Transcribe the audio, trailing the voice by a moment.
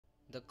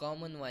The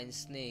common vine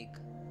snake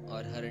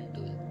or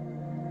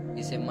tarantul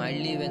is a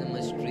mildly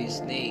venomous tree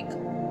snake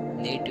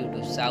native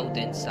to South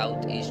and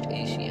Southeast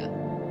Asia.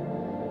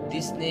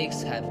 These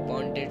snakes have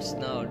pointed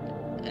snout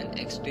and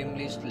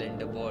extremely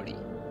slender body.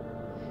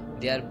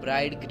 They are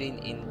bright green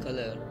in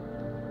color.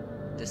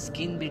 The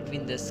skin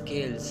between the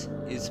scales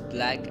is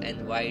black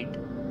and white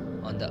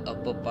on the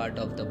upper part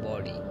of the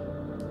body,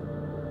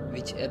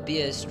 which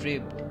appears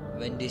striped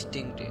when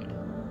distincted.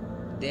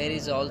 There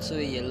is also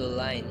a yellow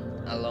line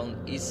along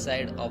each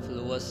side of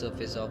lower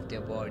surface of their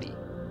body.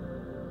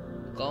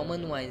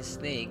 Common vine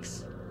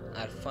snakes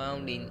are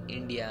found in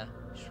India,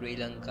 Sri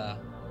Lanka,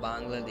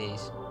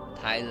 Bangladesh,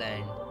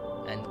 Thailand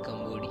and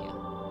Cambodia.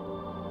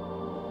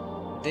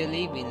 They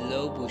live in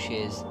low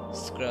bushes,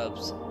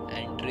 scrubs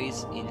and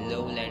trees in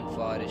lowland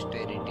forest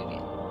territory.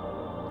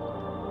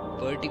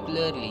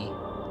 Particularly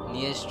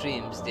near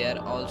streams, they are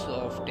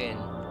also often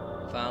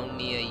found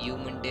near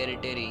human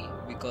territory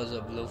because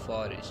of low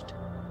forest.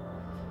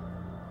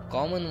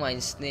 Common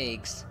vine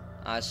snakes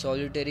are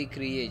solitary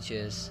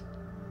creatures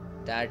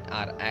that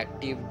are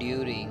active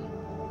during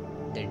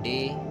the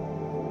day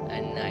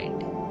and night.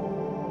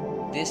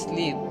 They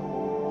sleep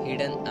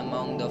hidden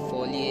among the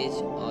foliage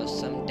or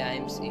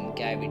sometimes in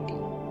cavity,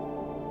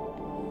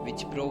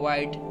 which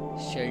provide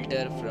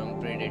shelter from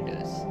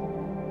predators.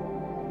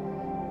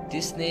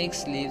 These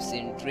snakes live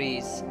in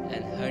trees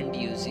and hunt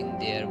using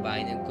their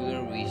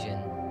binocular vision.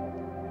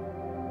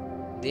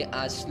 They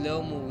are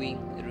slow moving,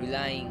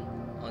 relying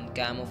on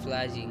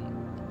camouflaging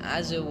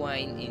as a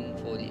vine in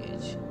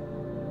foliage.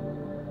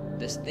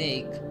 The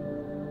snake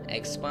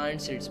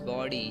expands its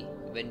body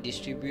when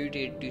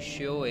distributed to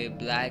show a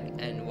black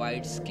and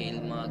white scale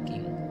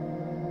marking.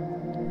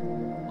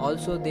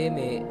 Also, they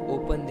may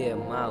open their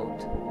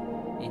mouth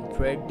in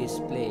thread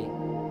display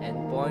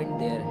and point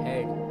their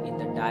head in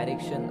the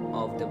direction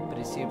of the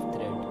perceived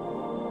thread.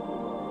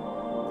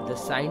 The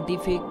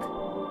scientific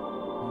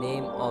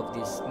name of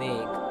this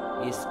snake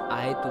is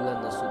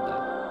Ayatullah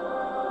Nasuda.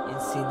 In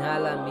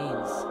Sinhala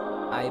means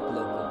eye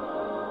plucker.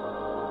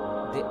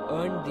 They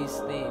earned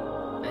this name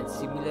and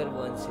similar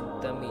ones in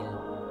Tamil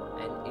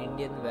and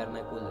Indian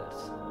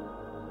vernaculars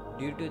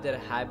due to their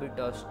habit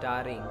of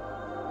staring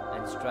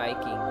and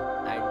striking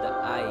at the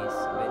eyes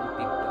when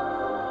picked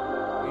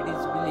up. It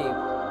is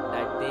believed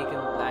that they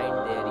can blind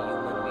their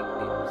human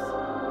victims.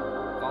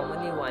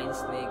 Commonly, vine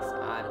snakes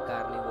are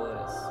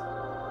carnivorous.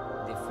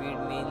 They feed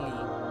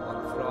mainly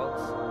on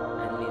frogs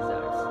and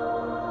lizards,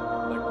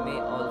 but may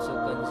also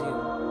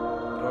consume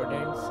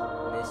rodents,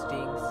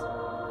 nestings,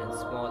 and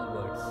small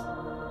birds,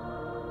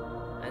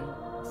 and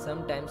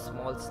sometimes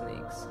small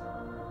snakes.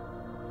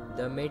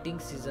 The mating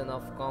season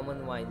of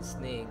common vine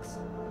snakes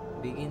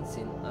begins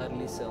in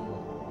early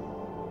summer.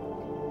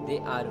 They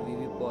are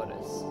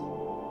viviparous,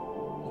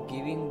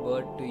 giving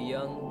birth to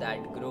young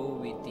that grow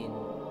within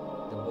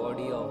the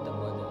body of the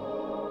mother,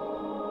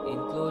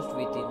 enclosed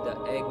within the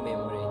egg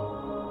membrane.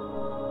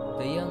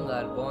 The young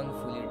are born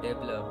fully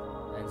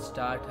developed and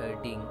start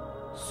herding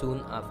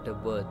soon after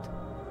birth.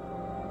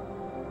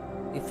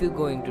 If you're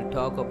going to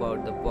talk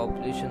about the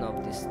population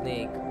of this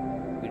snake,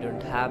 we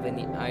don't have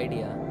any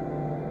idea.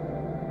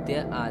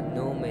 There are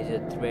no major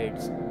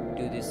threats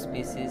to this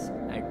species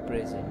at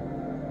present.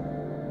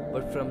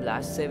 But from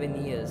last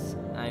 7 years,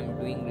 I am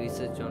doing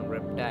research on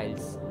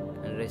reptiles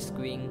and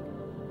rescuing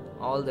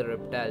all the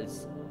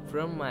reptiles.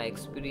 From my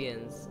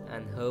experience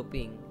and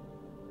herping,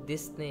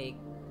 this snake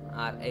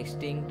are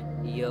extinct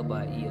year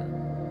by year.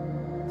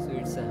 So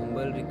it's a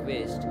humble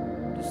request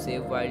to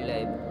save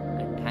wildlife,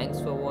 and thanks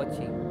for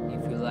watching.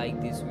 If you like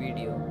this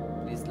video,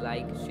 please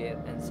like, share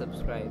and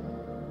subscribe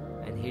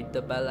and hit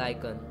the bell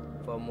icon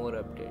for more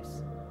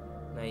updates.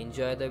 Now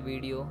enjoy the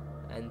video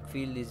and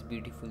feel this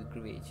beautiful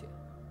creature.